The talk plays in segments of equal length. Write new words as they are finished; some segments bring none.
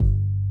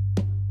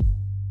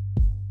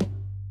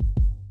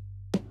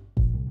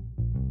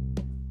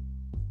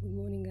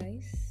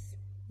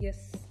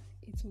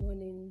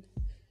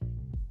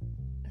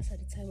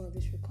time of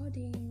this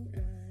recording,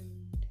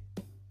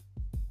 and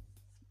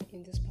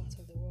in this part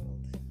of the world,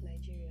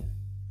 Nigeria,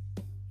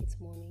 it's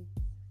morning.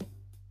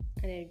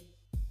 And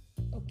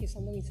so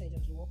I'm not going to say I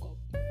just woke up.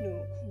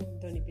 No,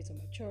 I've done a bit of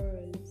my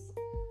chores.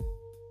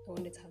 I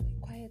wanted to have my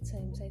quiet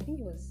time. So I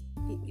think it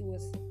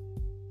was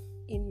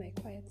in my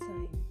quiet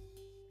time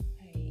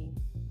I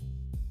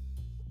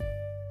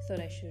thought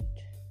I should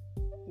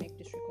make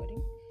this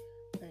recording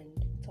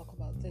and talk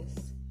about this.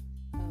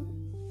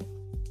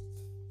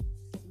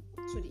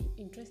 So the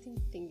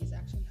interesting thing is I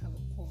actually have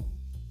a poem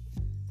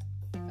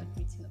I've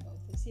written about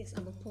this. Yes,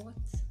 I'm a poet,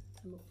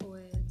 a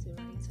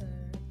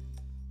writer,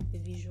 a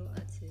visual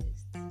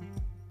artist,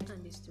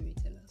 and a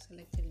storyteller. So I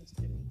like telling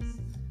stories.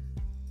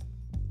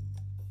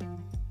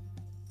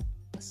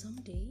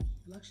 Someday,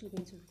 I'm actually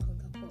going to record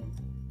that poem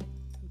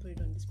and put it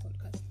on this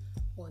podcast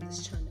or on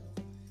this channel.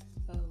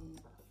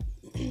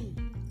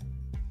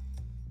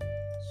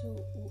 So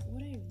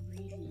what I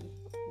really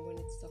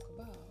wanted to talk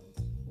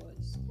about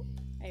was,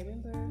 I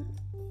remember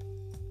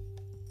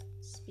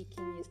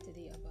speaking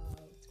yesterday about,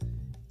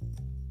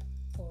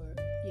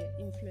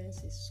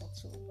 influence is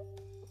subtle,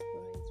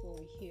 right? What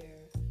we hear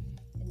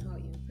and how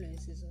it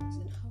influences us,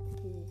 and how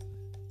people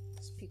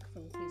speak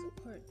from a place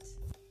of hurt,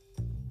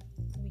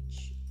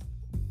 which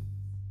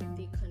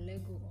they can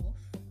let go of,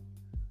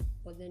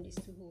 but then they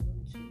still hold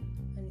on to.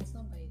 And it's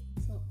not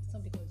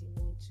because they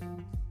want to,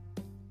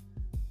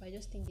 but I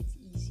just think it's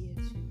easier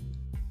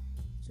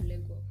to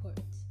let go of hurt.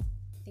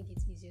 I think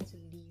it's easier to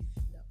live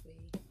that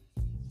way.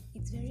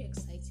 It's very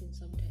exciting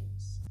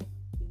sometimes,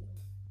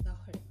 that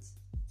hurts,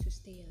 to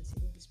stay and say,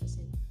 oh, this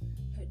person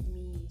hurt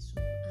me,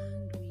 so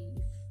angry.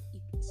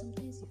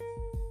 Sometimes it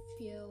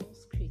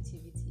feels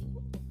creativity,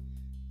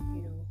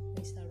 when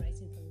you start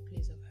writing from a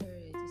place of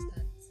hurt,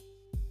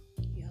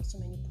 you have so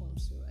many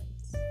poems to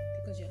write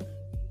because you're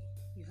angry.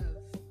 You have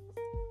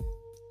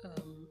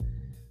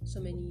so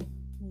many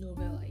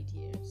novel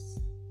ideas,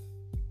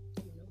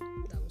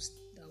 that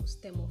will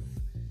stem off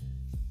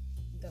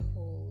the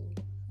whole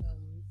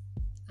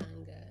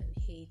anger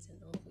and hate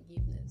and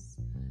unforgiveness.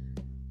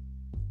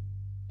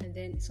 And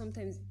then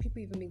sometimes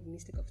people even make the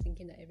mistake of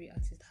thinking that every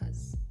artist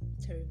has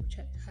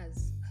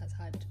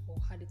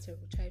had a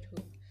terrible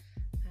childhood.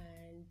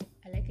 And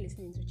I like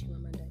listening to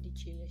Chimamanda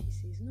Adichie, where she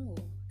says, no,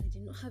 I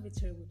did not have a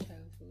terrible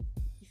childhood.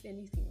 If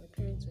anything, my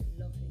parents were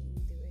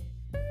loving, they were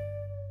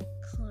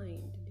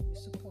kind, they were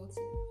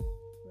supportive,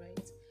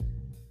 right?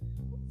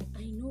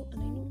 I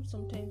know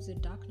sometimes the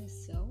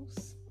darkness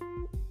sells,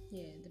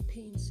 the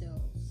pain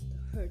sells, the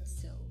hurt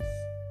sells,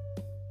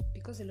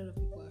 because a lot of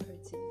people are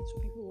hurting, so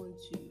people want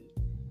to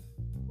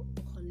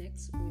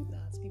connect with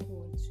that, people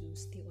want to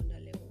stay on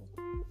that level.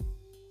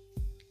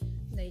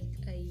 Like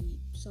I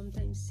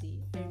sometimes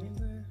say, I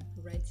remember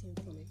writing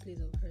from a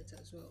place of hurt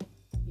as well.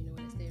 When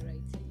I started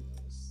writing,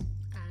 I was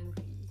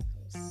angry,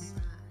 I was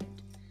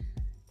sad,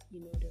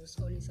 it was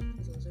always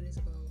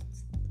about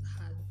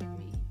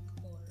heartbreak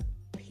or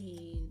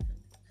pain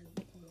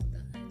and all of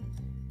that. And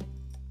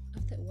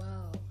after a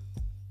while,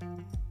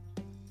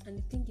 and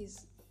the thing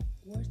is,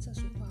 words are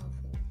so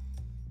powerful.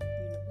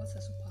 Words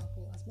are so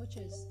powerful. As much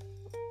as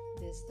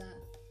there's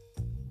that,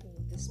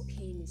 this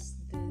pain is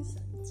this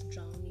and it's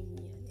drowning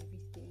me and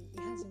everything, it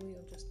has a way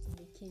of just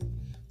making,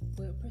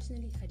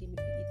 personally it had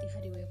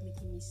a way of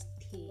making me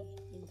stay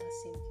in that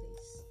same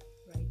place,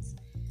 right?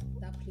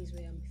 That place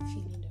where I'm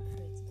feeling the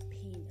hurt, the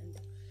pain. And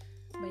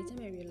by the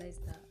time I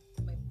realized that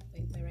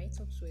my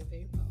write-ups were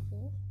very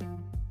powerful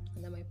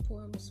and that my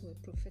poems were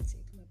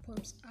prophetic, my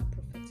poems are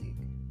prophetic,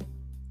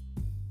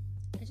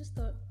 I just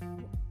thought,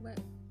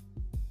 well,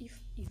 if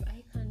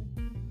I can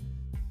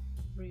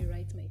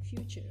rewrite my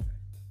future,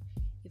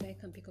 if I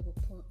can pick up a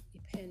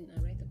pen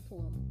and write a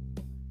poem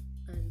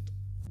and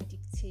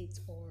dictate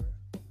or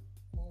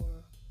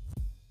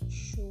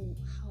show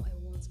how I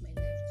want my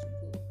life to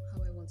go,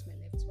 how I want my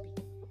life to be,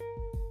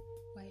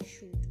 why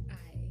should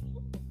I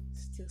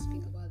still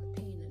speak about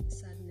the pain and the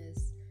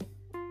sadness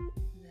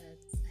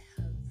that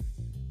I have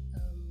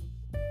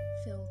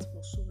felt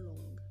for so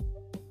long,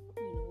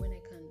 when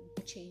I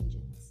can change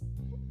it?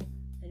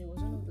 And it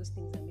was one of those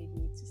things that made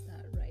me to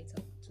start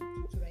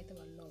to write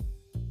about love,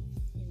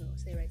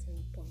 say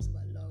writing poems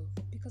about love,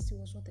 because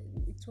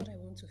it's what I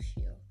want to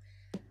feel.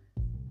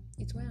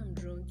 It's why I'm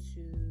drawn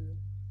to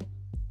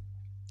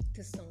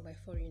this song by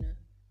Foreigner.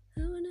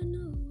 I wanna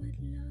know what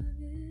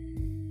love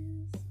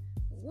is.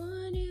 I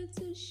want you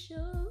to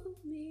show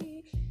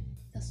me.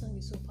 That song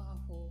is so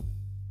powerful,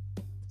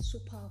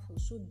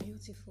 so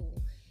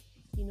beautiful.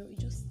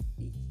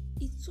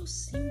 It's so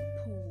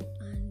simple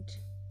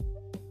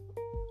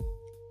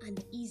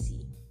and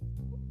easy.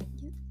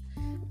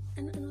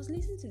 And I was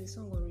listening to the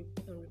song on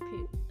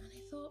repeat, and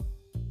I thought,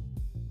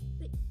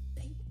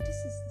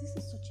 this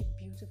is such a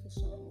beautiful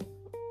song.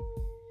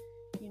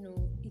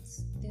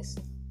 There's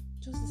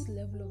just this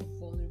level of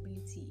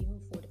vulnerability, even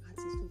for the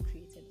artist who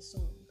created the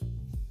song,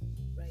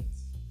 right?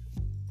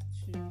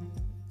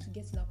 To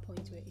get to that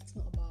point where it's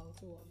not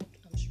about,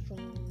 I'm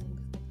strong,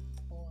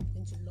 or I'm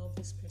going to love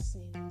this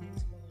person, I'm going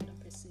to love that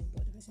person,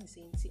 but the person is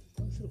saying, see, I've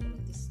gone through all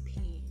of this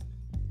pain.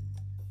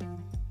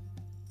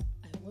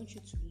 want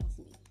you to love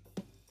me.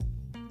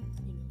 I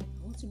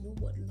want to know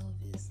what love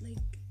is. Like,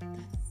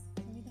 that's,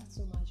 for me, that's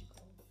so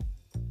magical.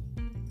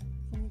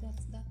 For me,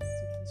 that's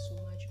really so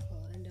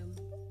magical. And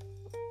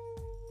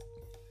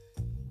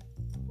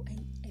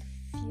I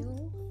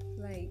feel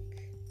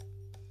like,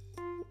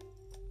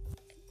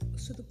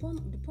 so the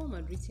poem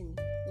I'd written,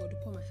 or the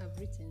poem I have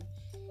written,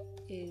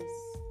 is,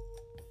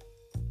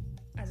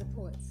 as a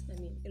poet, I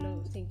mean, a lot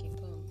of thinking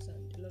comes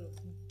and a lot of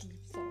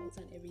deep thoughts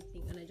and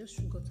everything. And I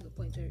just got to the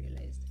point where I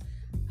realized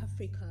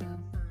Africa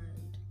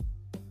and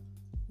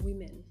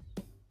women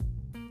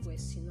were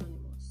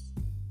synonymous,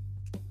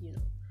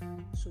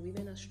 So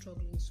women are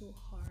struggling so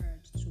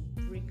hard to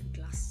break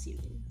glass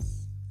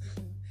ceilings.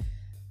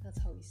 That's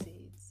how we say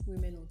it.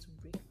 Women want to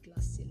break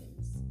glass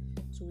ceilings.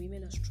 So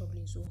women are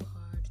struggling so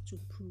hard to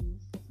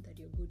prove that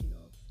you're good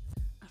enough.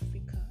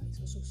 Africa is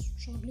also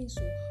struggling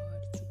so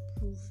hard to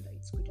prove that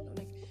it's good enough.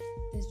 Like,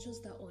 there's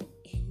just that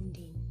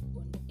unending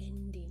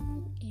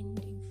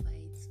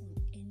fights,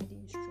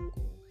 unending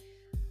struggle.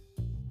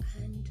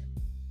 And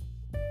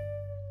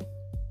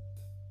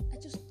I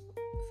just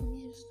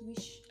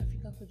wish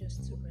Africa could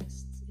just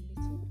rest a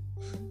little,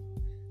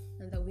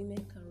 and that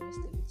women can rest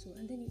a little.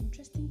 And then the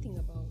interesting thing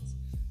about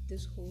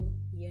this whole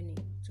yearning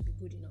to be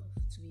good enough,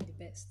 to be the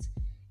best,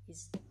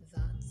 is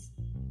that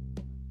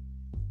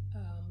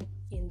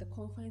in the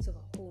confines of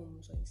our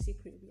homes or in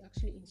secret, we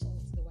actually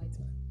insult the white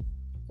man,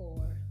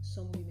 or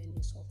some women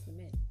insult the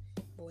men.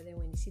 But then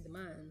when you see the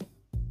man,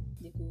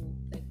 they go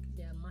like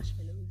they are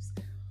marshmallows.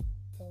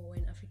 Or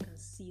when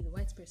Africans see the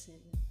white person,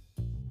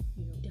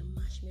 they're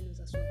marshmallows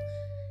as well.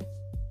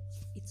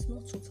 It's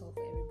not total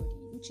for everybody,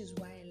 which is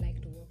why I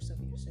like the works of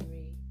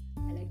Yusere.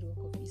 I like the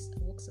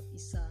works of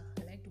Issa.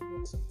 I like the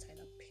works of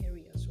Tyler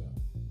Perry as well.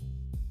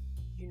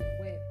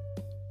 Where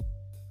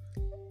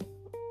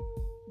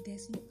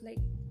there's like,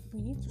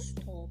 we need to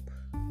stop.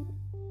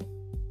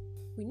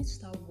 We need to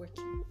start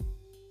working.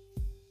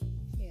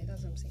 Yeah,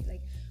 that's what I'm saying.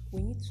 Like,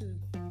 we need to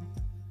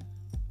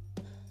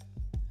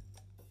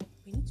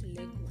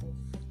let go of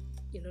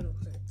a lot of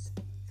hurt,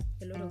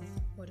 a lot of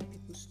other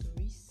people's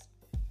stories,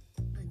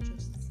 and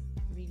just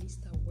really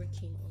start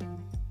working on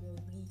what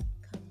we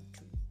can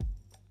do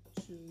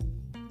to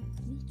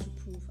not to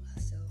prove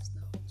ourselves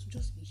now, to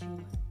just be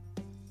human.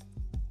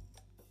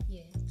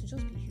 Yeah, to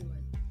just be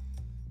human.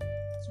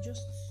 To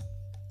just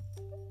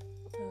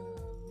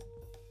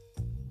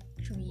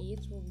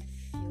create what we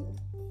feel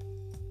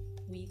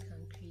we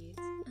can create,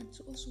 and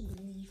to also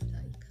believe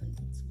that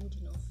it's good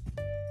enough.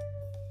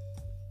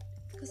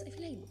 Because I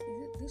feel like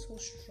this whole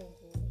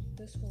struggle,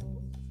 this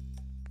whole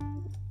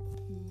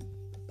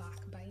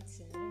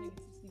backbiting, I don't know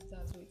if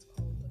that's what it's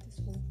called, but this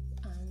whole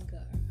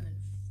anger and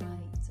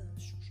fight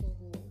and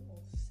struggle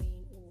of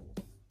saying, oh,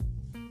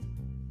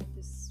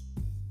 this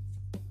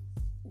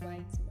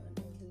white man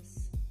or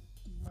this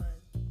man,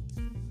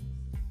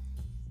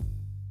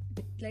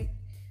 like,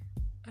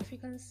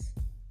 Africans,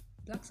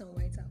 blacks and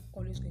whites are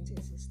always going to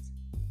exist.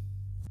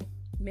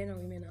 Men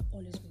and women are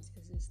always going to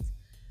exist.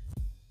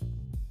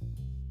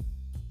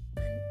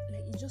 And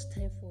like, it's just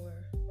time for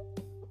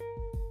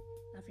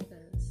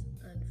Africans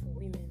and for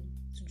women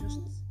to just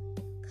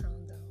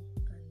calm down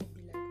and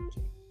be like,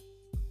 okay,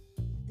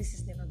 this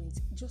is never going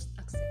to, just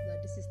accept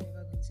that this is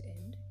never going to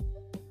end,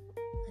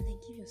 and then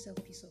give yourself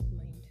peace of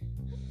mind.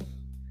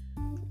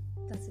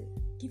 That's it.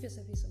 Give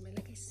yourself peace of mind.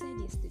 Like I said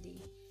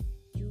yesterday,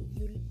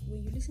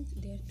 when you listen to,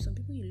 there are some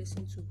people you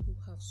listen to who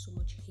have so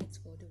much hate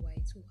for the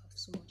whites, who have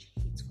so much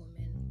hate for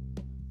men,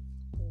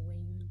 but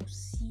when you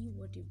see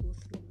what they go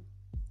through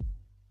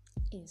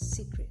in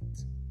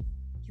secret,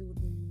 you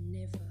would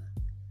never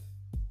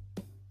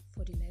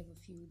for the life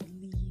of you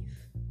believe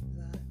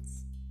that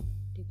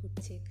they could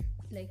take,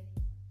 like,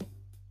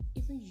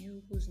 even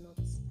you who's not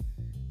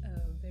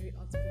very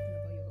outspoken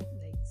about your,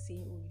 like,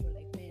 saying, oh, you don't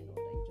like men, or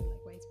that you don't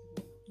like white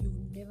people, you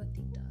would never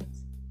take that.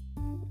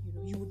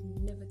 You would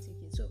never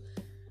take it. So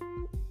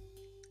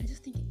I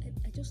just think,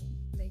 I just,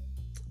 like,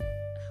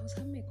 I was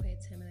having a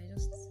quiet time, and it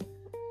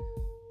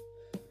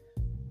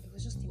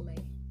was just in my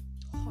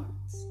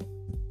heart,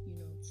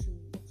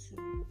 to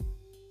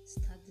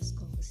start this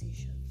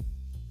conversation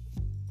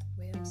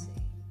where I'm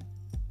saying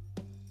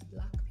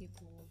black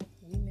people,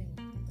 women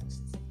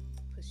must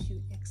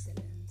pursue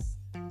excellence,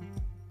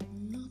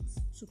 not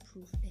to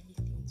prove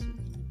anything to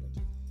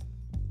anybody.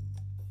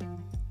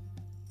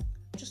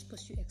 Just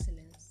pursue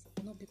excellence,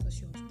 not because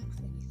you want to prove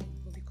anything,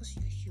 but because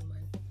you're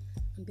human,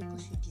 and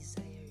because you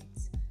desire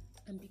it,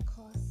 and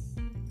because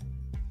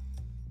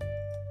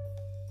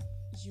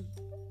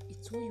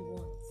it's what you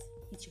want,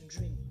 it's your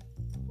dream,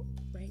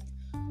 right?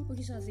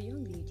 Okay, so as a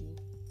young lady,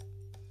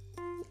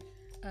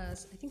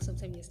 as I think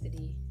sometime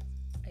yesterday,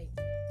 I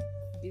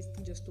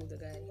basically just told the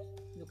guy,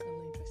 look, I'm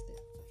not interested,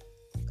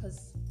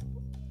 because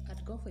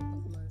I'd gone for a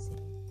performance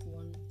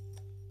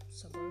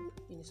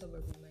in a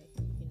suburb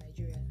in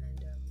Nigeria,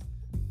 and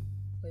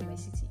in my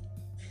city,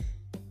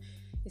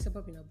 a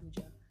suburb in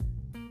Abuja,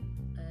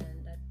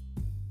 and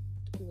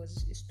it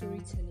was a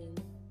storytelling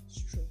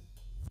stroke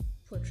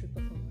poetry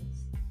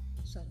performance.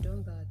 So I'd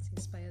done that,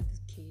 inspired the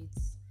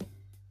kids,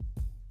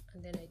 and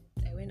and then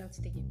I went out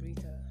to take a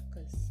breather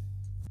because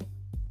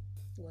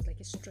it was like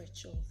a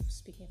stretch of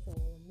speaking for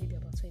maybe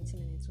about 20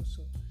 minutes or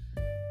so.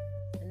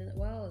 And then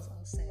while I was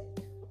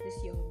outside,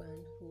 this young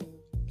man who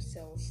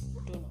sells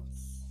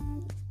donuts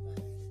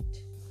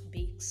and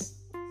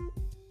bakes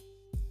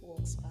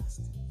walks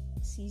past,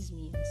 sees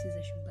me and says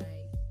I should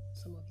buy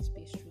some of his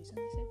pastries. And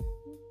I said,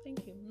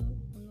 thank you,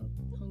 I'm not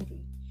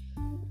hungry.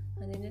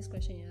 And the next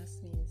question he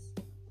asked me is,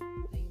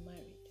 are you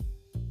married?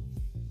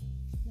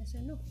 And I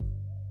said, no.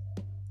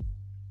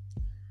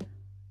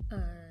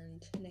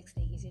 And next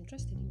thing, he's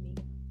interested in me,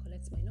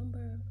 collects my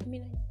number. I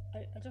mean,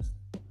 I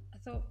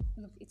thought,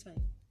 look, it's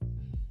fine.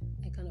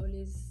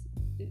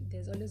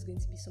 There's always going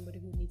to be somebody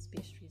who needs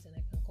pastries, and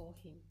I can call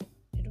him.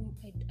 I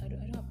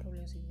don't have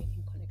problems with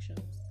making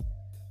connections.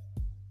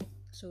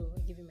 So I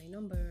give him my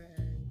number,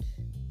 and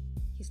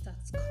he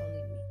starts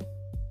calling me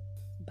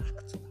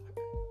back to back,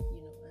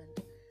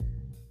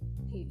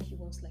 and he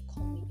wants like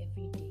call me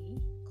every day,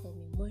 call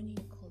me morning,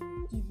 call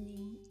me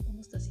evening,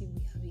 almost as if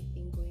we have a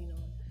thing going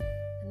on.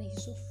 And then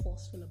he's so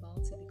forceful about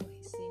it because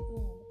he's saying,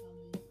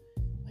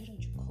 why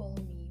don't you call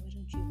me? Why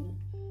don't you even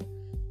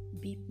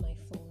beep my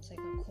phone so I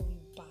can call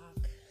you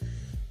back?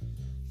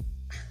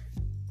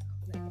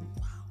 I'm like,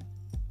 wow,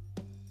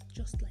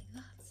 just like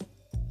that.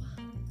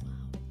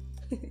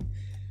 Wow.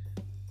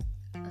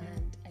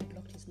 And I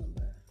blocked his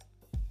number.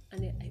 And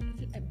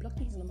I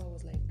blocking his number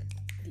was like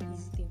the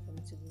easy thing for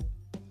me to do.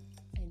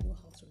 I know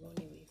how to run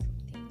away from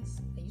things.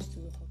 I used to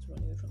know how to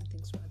run away from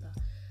things rather.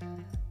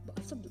 But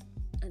after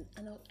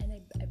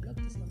I blocked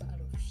his number out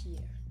of fear,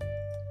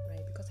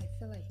 right? Because I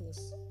felt like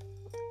he's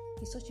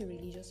such a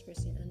religious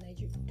person, and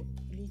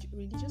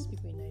religious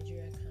people in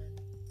Nigeria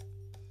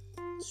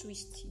can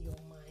twist your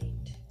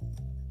mind.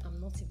 I'm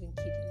not even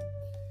kidding.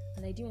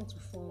 And I didn't want to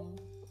form,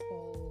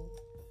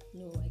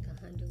 no, I can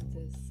handle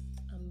this.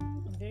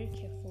 I'm very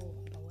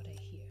careful about what I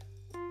hear.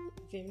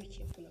 Very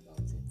careful about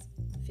it.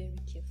 Very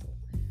careful.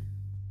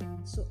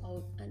 So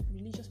and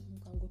religious people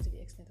can go to the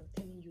extent of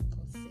telling you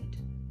God said.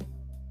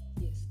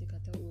 Yes, they can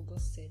tell you, God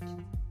said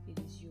it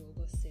is you, or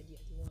God said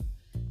you're the one.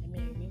 I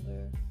mean, I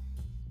remember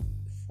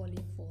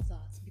falling for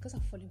that because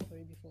I've fallen for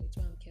it before. It's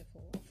why I'm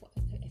careful.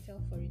 I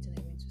fell for it and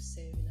I went to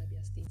serve in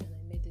Abia State, and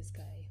I met this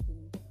guy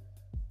who,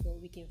 well,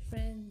 we became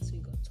friends. We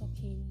got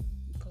talking.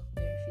 We got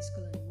very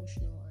physical and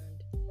emotional,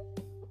 and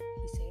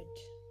he said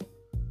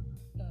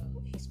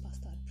his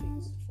pastor had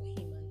prayed for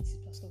him, and his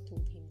pastor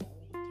told him that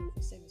when he came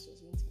for service, he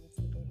was going to meet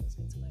the girl he was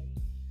going to marry.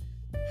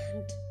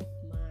 And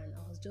man,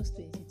 I was just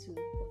 22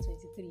 or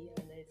 23,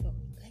 and I thought,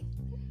 like,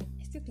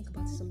 I still think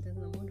about it sometimes,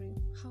 and I'm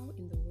wondering how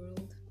in the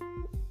world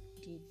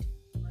did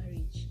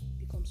marriage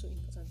become so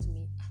important to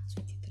me at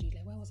 23?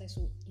 Like, why was I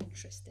so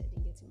interested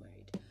in getting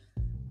married?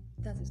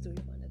 That's a story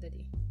for another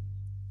day.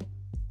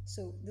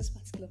 So this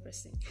particular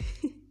person,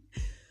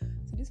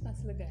 so this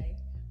particular guy,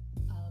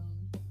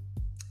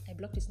 I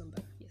blocked his number,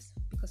 yes,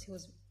 because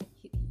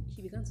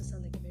he began to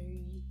sound like a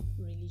very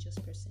religious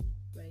person,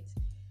 right,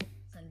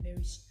 and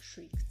very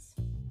strict,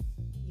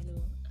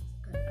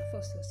 and at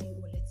first he was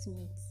saying, let's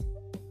meet,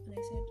 and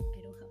I said,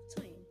 I don't have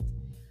time,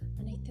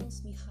 and he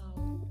tells me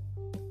how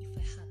if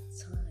I had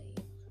time,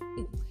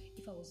 if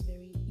it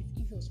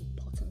was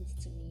important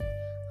to me, I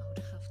would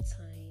have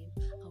time,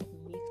 I would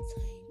make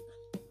time,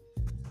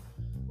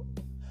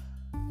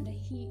 and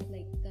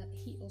then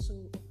he also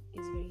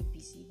is very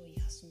busy, but he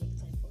has to make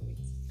time for it.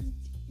 And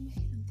in my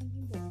head, I'm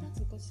thinking, well, that's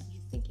because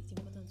you think it's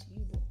important to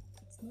you, but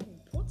it's not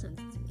important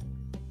to me.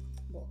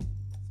 But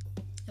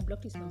I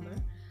blocked his number.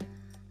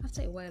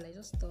 After a while, I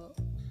just thought,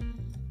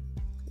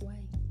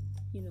 why?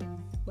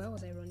 Why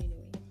was I running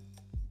away?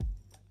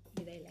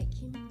 Did I like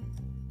him?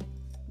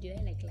 Did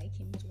I like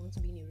him to want to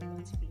be in a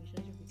romantic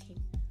relationship with him?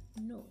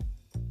 No.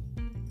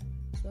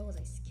 So why was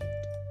I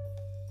scared?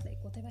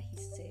 Like, whatever he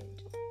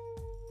said,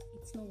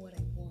 it's not what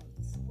I want.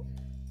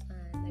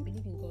 And I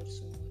believe in God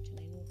so much, and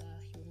I know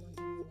that He will not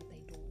give me what I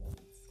don't want,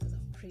 because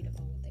I've prayed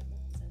about what I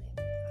want, and I've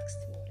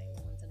asked for what I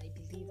want, and I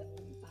believe that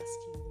when you ask,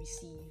 you will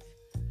receive.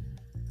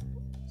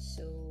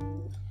 So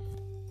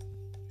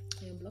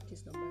I unblocked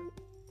his number.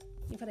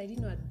 In fact, I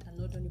didn't know I'd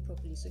not done it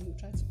properly, so he would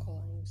try to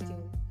call and he would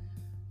still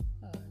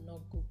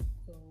not go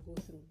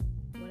through.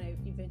 When I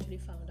eventually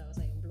found out,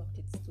 I unblocked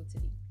it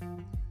totally.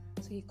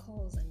 So he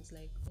calls and he's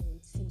like,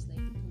 it seems like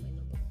you put my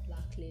number on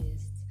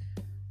blacklist.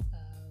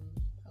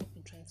 I've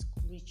been trying to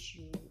reach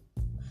you,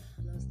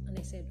 and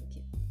I said,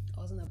 okay, I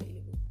wasn't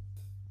available.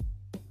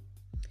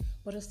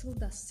 But there's still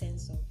that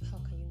sense of how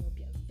can you not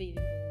be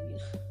available,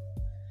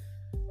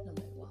 And I'm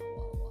like, wow,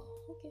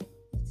 okay,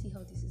 let's see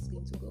how this is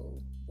going to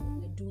go. But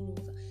I do know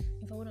that.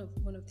 In fact,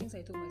 one of the things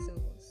I told myself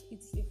was,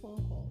 it's a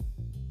phone call,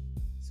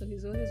 so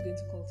he's always going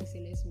to call to say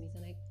let's meet,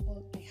 and I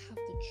have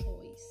the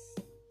choice.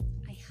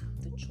 I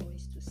have the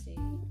choice to say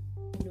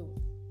no,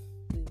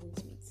 we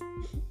won't meet,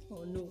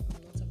 or no,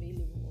 I'm not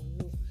available, or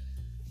no,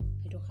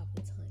 I don't have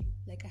the time.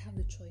 Like, I have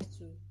the choice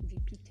to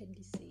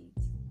repeatedly say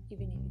it,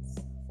 even if it's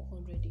for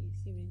 100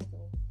 days, even if it's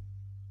for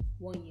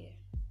 1 year.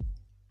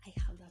 I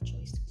have that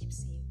choice to keep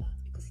saying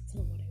that because it's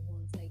not what I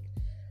want. Like,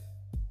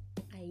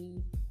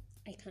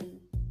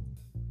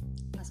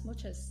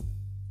 much as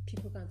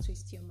people can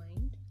twist your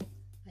mind,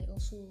 I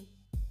also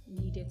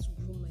needed to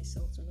groom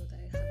myself to know that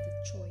I have the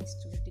choice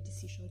to make the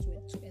decision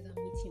to either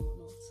meet him or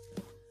not.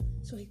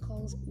 So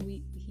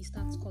he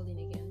starts calling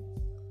again,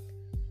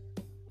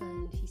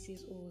 and he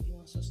says, oh, he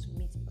wants us to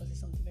meet because it's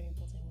something very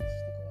important he wants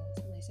to talk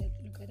about. And I said,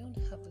 look, I don't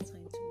have the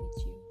time to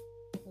meet you,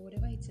 but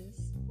whatever it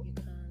is, you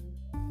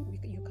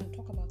can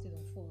talk about it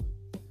on phone.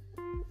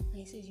 And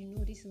he says,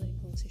 this is not a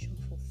conversation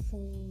for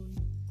phone.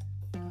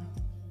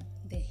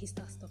 Then he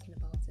starts talking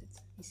about it.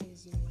 He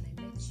says, when I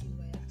met you,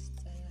 I asked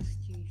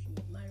you if you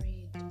were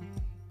married.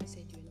 You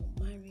said you're not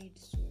married,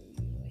 so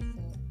I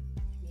thought,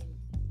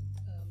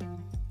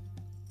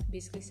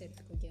 basically said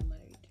we could get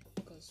married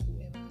because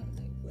whoever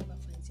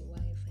finds a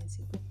wife finds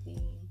a good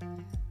thing.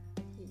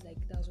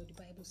 Like that's what the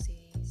Bible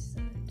says,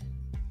 and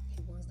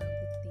he wants that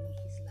good thing in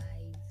his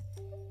life.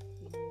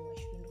 I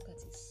shouldn't look at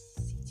his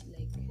city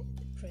like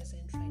the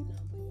present right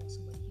now, but he wants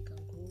somebody he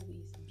can grow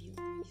with, build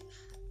with.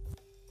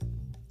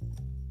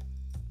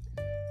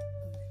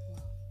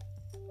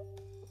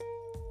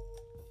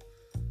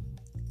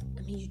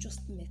 You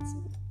just met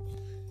me.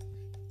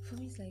 For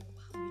me, it's like,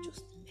 wow, you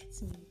just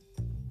met me.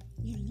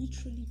 You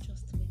literally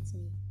just met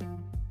me.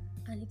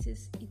 And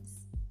it's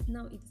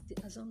the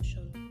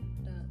assumption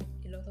that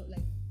a lot of,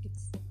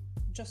 it's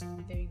just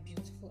a very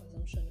beautiful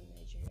assumption in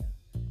Nigeria,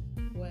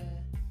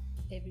 where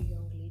every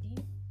young lady,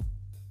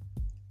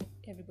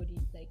 everybody,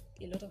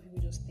 a lot of people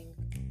just think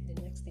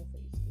the next thing for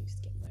you to do is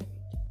to get married.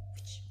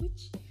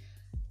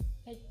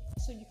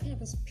 So you can't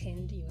even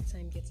spend your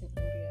time getting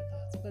angry at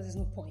that because there's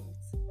no point.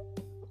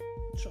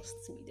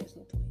 Trust me, there's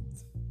no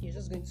point. You're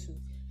just going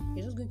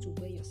to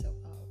wear yourself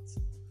out,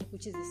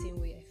 which is the same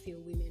way I feel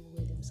women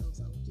wear themselves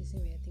out. The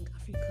same way I think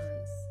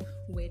Africans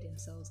wear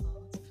themselves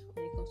out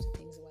when it comes to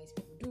things white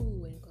people do,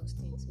 when it comes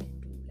to things men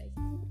do.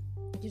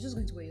 You're just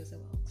going to wear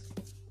yourself out.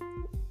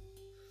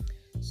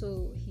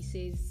 So he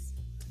says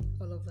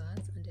all of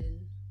that, and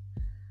then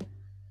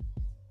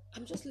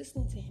I'm just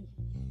listening to him.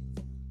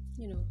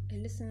 I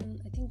listen.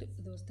 I think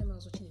there was a time I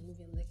was watching a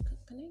movie. I'm like,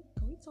 can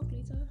we talk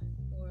later,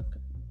 or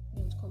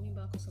to call me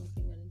back or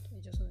something? And I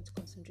just wanted to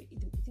concentrate. I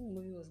think the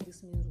movie was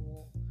This Means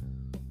War,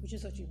 which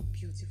is such a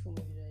beautiful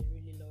movie that I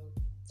really love.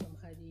 Tom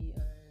Hardy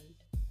and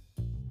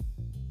I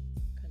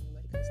can't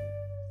remember the guy's name.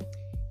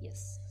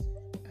 Yes.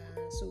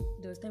 So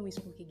there was time we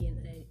spoke again,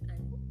 and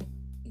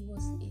it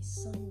was a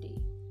Sunday.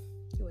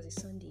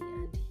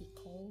 And he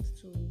called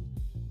to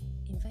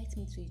invite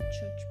me to a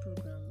church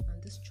program,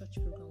 and this church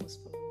program was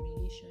for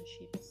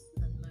relationships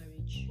and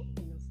marriage,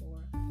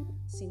 for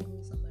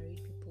singles and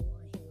married people.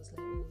 And he was like,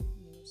 oh,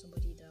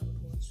 somebody that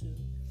would want to,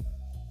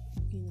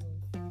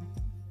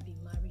 be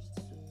married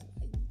to.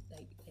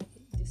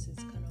 This is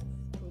kind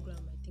of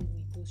program I think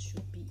we both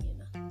should be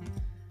in.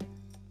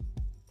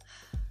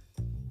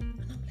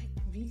 And I'm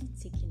really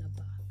taken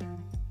aback.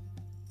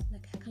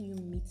 How can you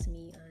meet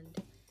me and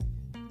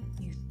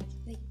you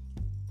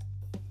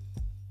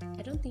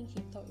I don't think he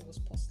thought it was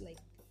possible.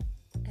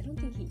 I don't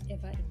think he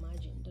ever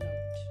imagined that I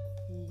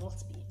would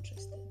not be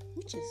interested,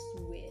 which is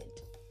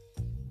weird.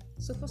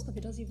 So first off,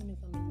 he doesn't even know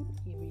if I'm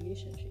in a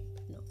relationship.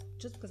 No,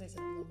 just because I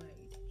said I'm not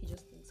married, he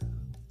just thinks,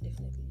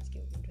 definitely this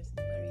girl will be interested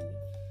in marrying me,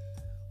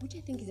 which I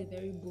think is a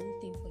very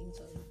bold thing for him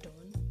to have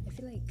done. I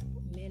feel like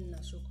men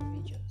are so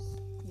courageous,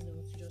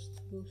 to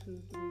just go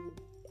through,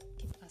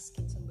 keep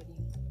asking somebody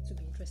to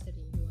be interested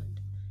in you, and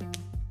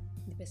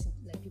the person,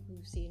 people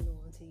say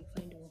no until you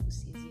find the one who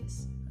says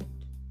yes.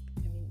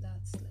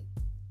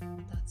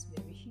 And that's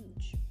very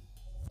huge.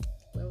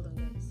 Well done,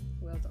 guys.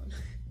 Well done.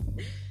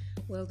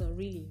 Well done,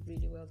 really,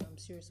 really well done. I'm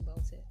serious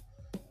about it.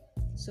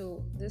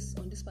 So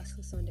on this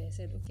past Sunday, I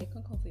said, okay, I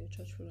can't come for your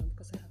church program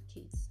because I have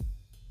kids.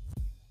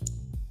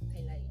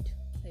 I lied.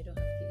 I don't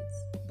have kids,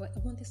 but I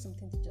wanted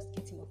something to just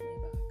get him off my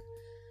back.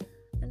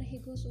 And he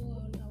goes,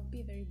 oh, I'll be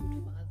a very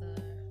good father.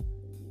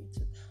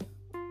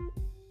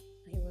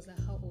 And he was like,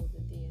 how old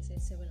are they? I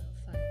said 7 and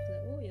 5.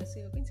 Like, oh yeah, so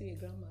you're going to be a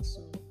grandma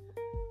soon.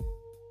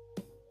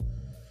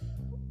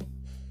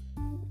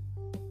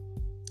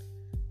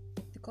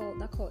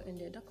 That call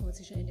ended, that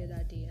conversation ended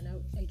that day, and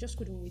I just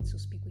couldn't wait to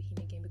speak with him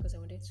again because I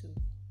wanted to,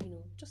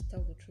 just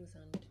tell the truth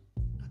and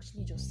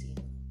actually just say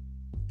no,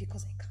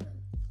 because I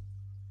can.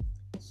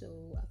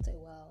 So after a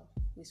while,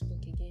 we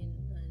spoke again,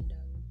 and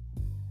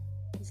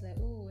he's like,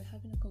 oh, we're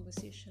having a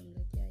conversation.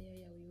 I'm like,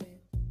 yeah, we were.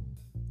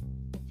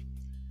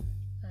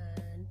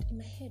 And in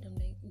my head, I'm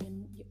like,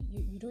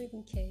 you don't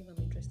even care if I'm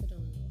interested or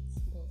not,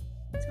 but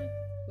it's fine.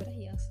 Whether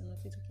he asks or not,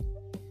 it's okay.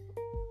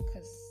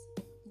 Because,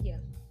 yeah.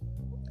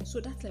 So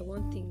that's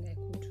one thing I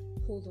could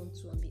hold on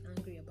to and be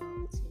angry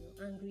about,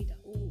 angry that,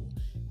 oh,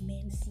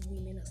 men see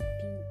women as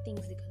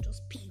things they can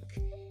just pick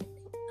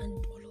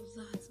and all of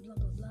that, blah,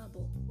 blah, blah.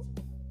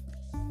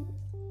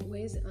 But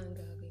where's the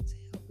anger going to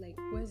help?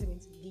 Where's it going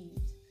to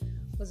lead?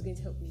 What's going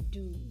to help me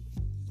do?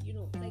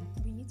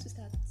 We need to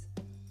start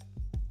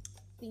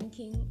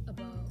thinking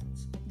about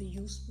the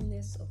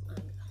usefulness of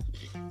anger.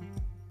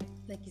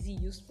 Is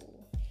it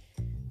useful?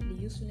 The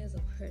usefulness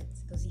of hurt,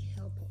 does it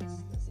help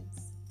us?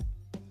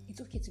 It's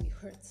okay to be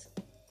hurt.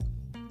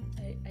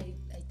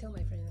 I tell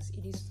my friends,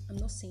 I'm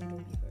not saying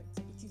don't be hurt.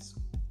 It is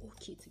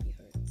okay to be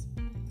hurt.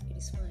 It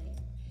is fine.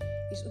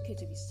 It's okay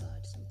to be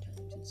sad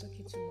sometimes. It's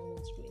okay to not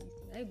want to do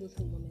anything. I go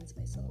through moments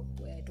myself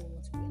where I don't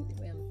want to do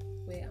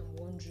anything, where I'm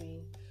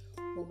wondering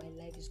what my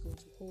life is going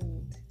to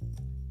hold,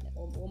 like,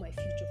 or what my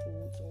future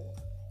holds, or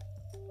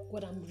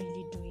what I'm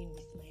really doing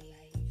with my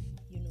life,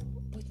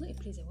 But it's not a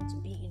place I want to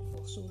be in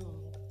for so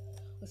long.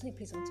 It's not a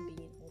place I want to be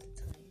in all the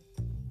time.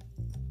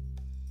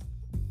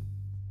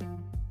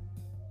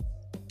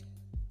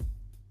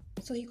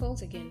 So he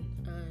calls again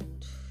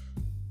and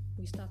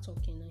we start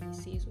talking, and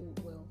he says,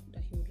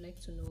 that he would like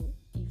to know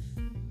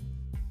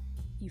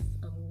if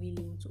I'm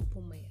willing to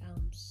open my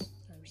arms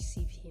and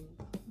receive him.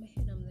 In my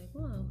head, I'm like,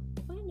 wow,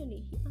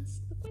 finally he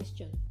asked the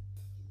question.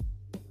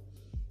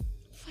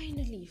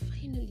 Finally.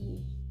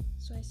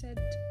 So I said,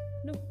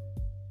 no,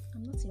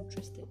 I'm not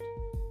interested.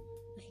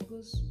 And he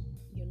goes,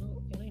 you're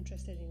not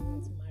interested in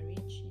what,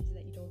 marriage? Is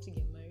that you don't want to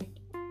get married?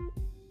 I'm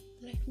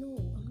like, no,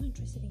 I'm not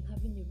interested in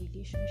having a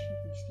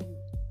relationship with you.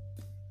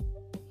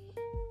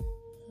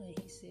 And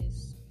he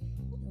says,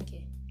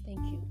 okay, thank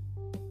you,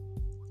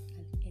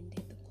 and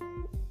ended the call.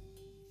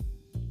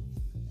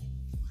 I'm like,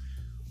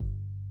 wow,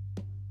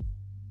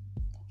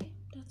 okay,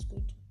 that's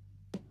good,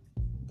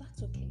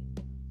 that's okay.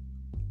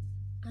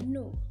 And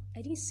no,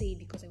 I didn't say it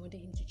because I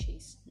wanted him to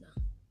chase. Nah.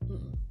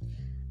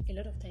 A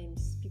lot of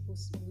times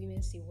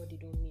women say what they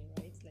don't mean,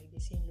 right? Like they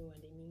say no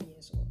and they mean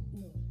yes, or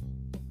no.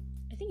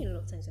 I think a lot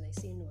of times when I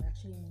say no, I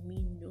actually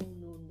mean no.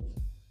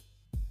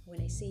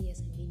 When I say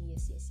yes, I mean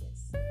yes.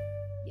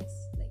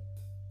 Yes, like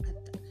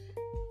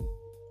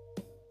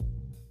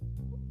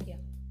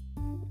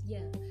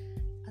yeah.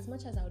 As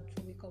much as I would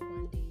wake up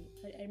one day,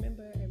 I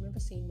remember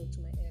saying no to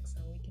my ex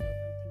and waking up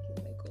and thinking,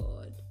 oh my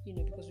god,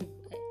 because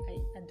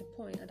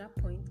at that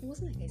point, it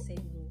wasn't like I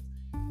said no.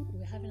 We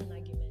were having an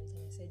argument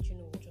and I said,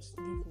 just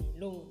leave me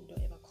alone,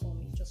 don't ever call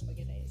me, just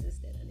forget I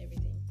existed and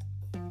everything.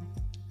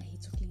 And he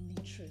took it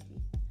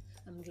literally.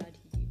 I'm glad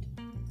he did.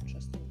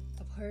 Trust me.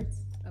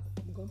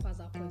 I've gone past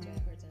that point where I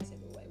hurt and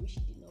said, oh, I wish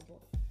he did not,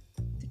 but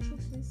the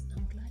truth is,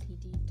 I'm glad he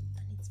did,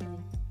 and it's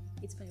fine.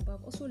 It's fine. But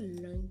I've also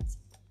learned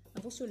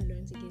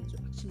again to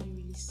actually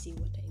really say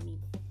what I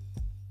mean.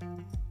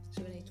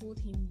 So when I told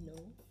him no,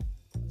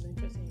 I was not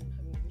interested in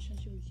having a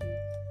relationship with you,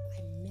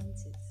 I meant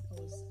it.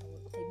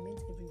 I meant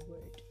every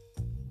word.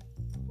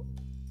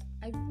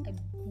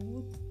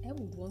 I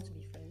would want to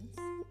be friends,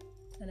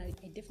 and I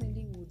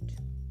definitely would,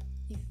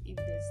 if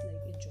there's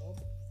like a job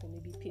for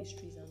maybe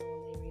pastries and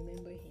all, and I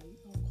remember him,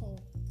 I'll call.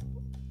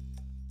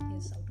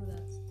 Yes, I'll do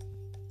that.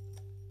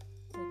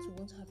 But to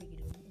want to have a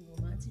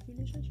romantic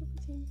relationship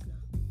with him,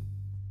 nah.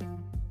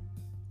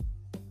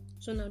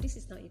 So now this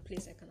is now a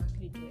place I can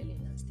actually dwell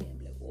in and stay and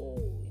be like,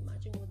 oh,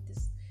 imagine what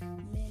these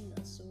men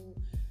are so.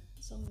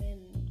 Some men,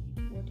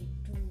 what they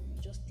do, you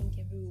just think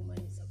every woman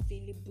is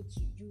available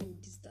to you,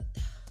 this, that.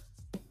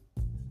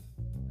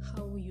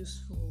 How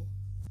useful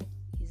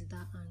is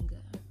that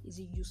anger? Is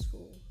it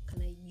useful?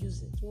 Can I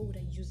use it? What would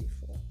I use it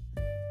for?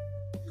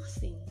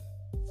 Nothing.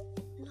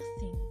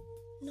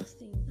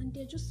 And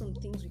there are just some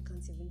things we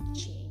can't even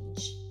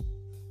change.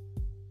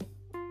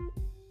 There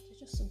are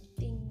just some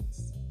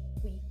things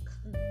we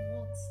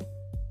cannot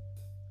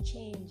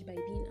change by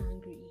being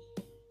angry.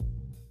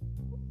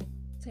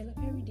 Tyler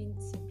Perry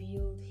didn't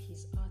build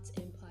his art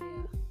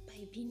empire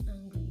by being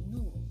angry.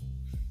 No.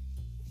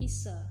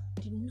 Issa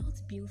did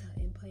not build her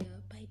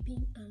empire by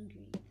being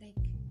angry. Like,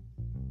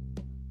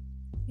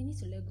 we need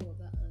to let go of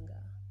that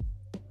anger.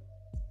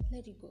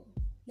 Let it go.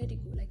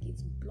 Like,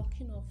 it's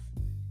blocking off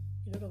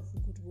a lot of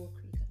good work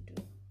we can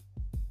do.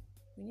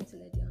 We need to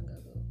let the anger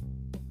go.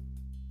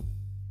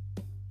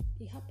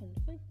 It happened,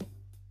 fine.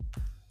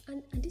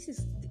 And this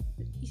is,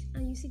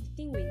 and you see the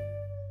thing with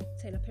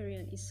Tyler Perry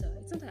and Issa,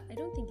 it's not that, I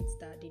don't think it's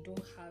that they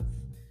don't have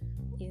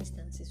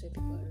instances where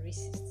people are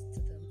racist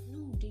to them.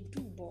 No, they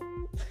do, but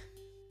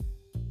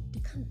they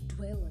can't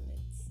dwell on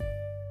it.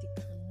 They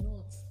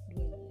cannot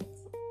dwell on it.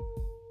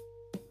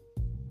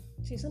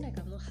 So it's not like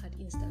I've not had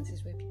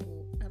instances where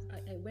people,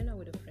 I went out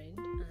with a friend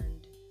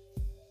and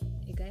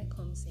a guy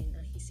comes in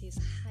and he says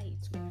hi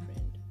to my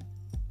friend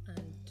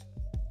and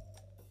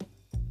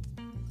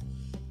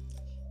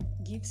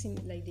gives him,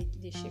 like,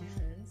 they shake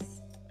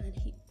hands, and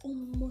he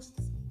almost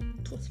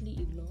totally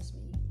ignores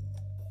me.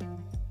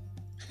 And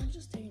I'm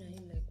just staring at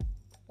him like,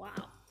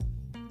 wow.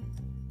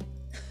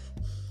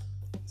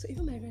 So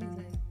even my friend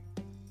is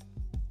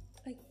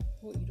like,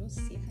 what, you don't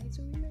say hi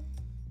to women?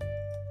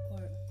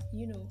 Or,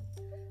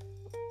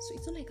 so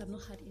it's not like I've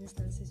not had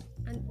instances.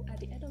 And at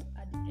the end of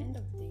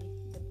the day,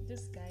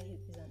 this guy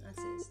is an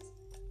artist.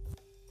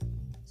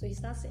 So he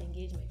starts to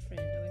engage my friend,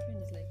 and my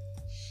friend is like,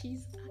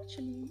 she's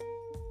actually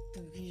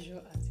the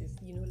visual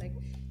artist, like,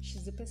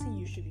 she's the person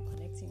you should be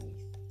connecting with.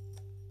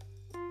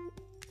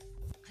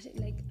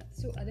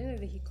 So at the end of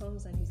the day, he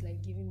comes and he's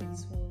like giving me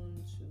his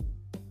phone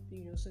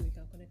to, so we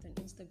can connect on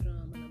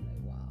Instagram, and I'm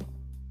like, wow.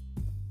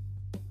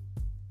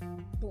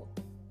 But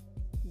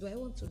do I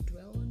want to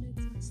dwell on it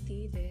and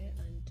stay there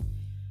and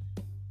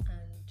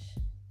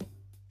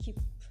keep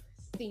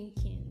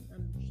thinking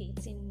and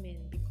hating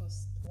men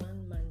because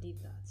one man did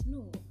that.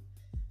 No,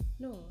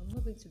 I'm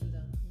not going to do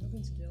that. I'm not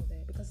going to dwell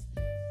there because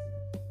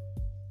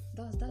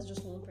that's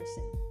just one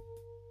person.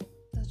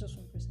 That's just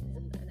one person,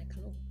 and I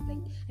cannot, like,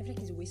 I feel like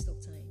it's a waste of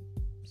time.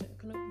 So I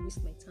cannot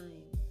waste my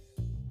time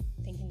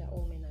thinking that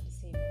all men are the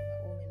same or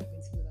that all men are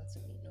going to do that to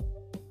me. No,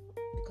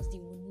 because they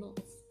will not.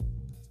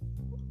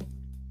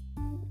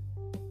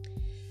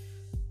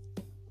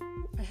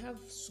 I have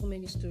so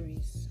many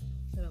stories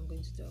that I'm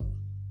going to tell.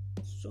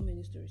 So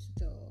many stories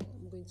to tell.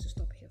 I'm going to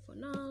stop here for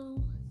now.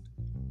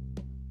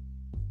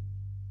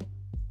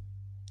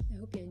 I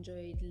hope you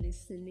enjoyed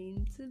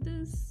listening to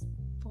this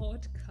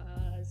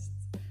podcast.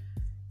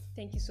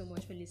 Thank you so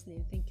much for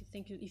listening.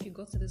 Thank you. If you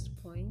got to this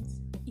point,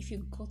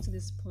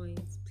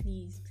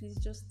 please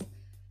just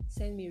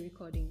send me a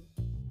recording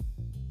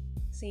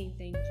saying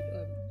thank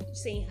you,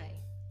 saying hi.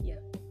 Yeah,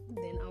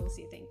 then I will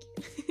say thank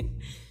you.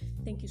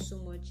 Thank you so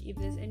much. If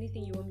there's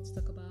anything you want me to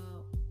talk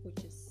about,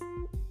 which is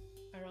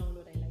around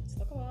what I like to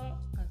talk about,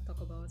 I'll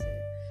talk about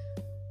it.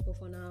 But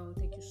for now,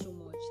 thank you so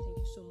much,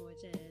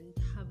 and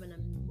have an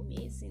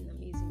amazing